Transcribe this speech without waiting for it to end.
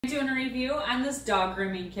I'm doing a review on this dog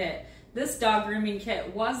grooming kit. This dog grooming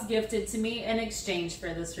kit was gifted to me in exchange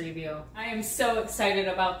for this review. I am so excited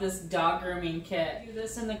about this dog grooming kit. I do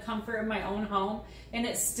this in the comfort of my own home and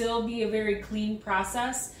it still be a very clean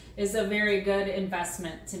process is a very good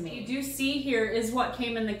investment to me. What you do see here is what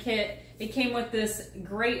came in the kit. It came with this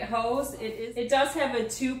great hose. It does have a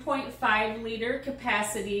 2.5 liter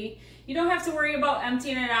capacity. You don't have to worry about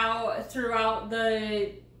emptying it out throughout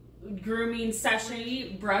the grooming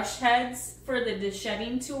session. Brush heads for the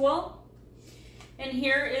de-shedding tool. And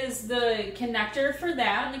here is the connector for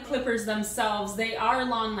that. And the clippers themselves, they are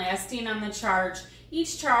long lasting on the charge.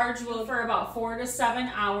 Each charge will for about 4 to 7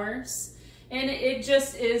 hours. And it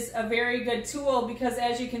just is a very good tool because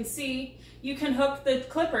as you can see, you can hook the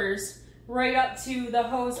clippers right up to the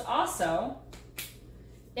hose also.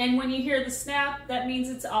 And when you hear the snap, that means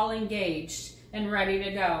it's all engaged and ready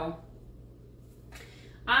to go.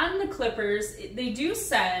 On the clippers, they do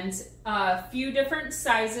send a few different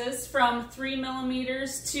sizes from 3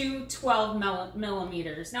 millimeters to 12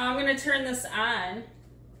 millimeters. Now I'm going to turn this on.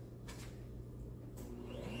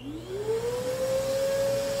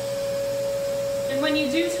 And when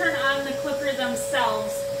you do turn on the clipper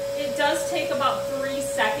themselves, it does take about 3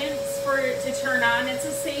 seconds for it to turn on. It's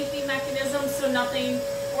a safety mechanism so nothing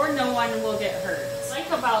or no one will get hurt. What I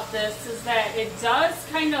like about this is that it does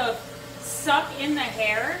kind of suck in the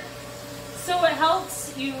hair, so it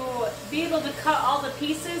helps you be able to cut all the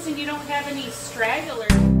pieces and you don't have any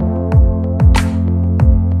stragglers.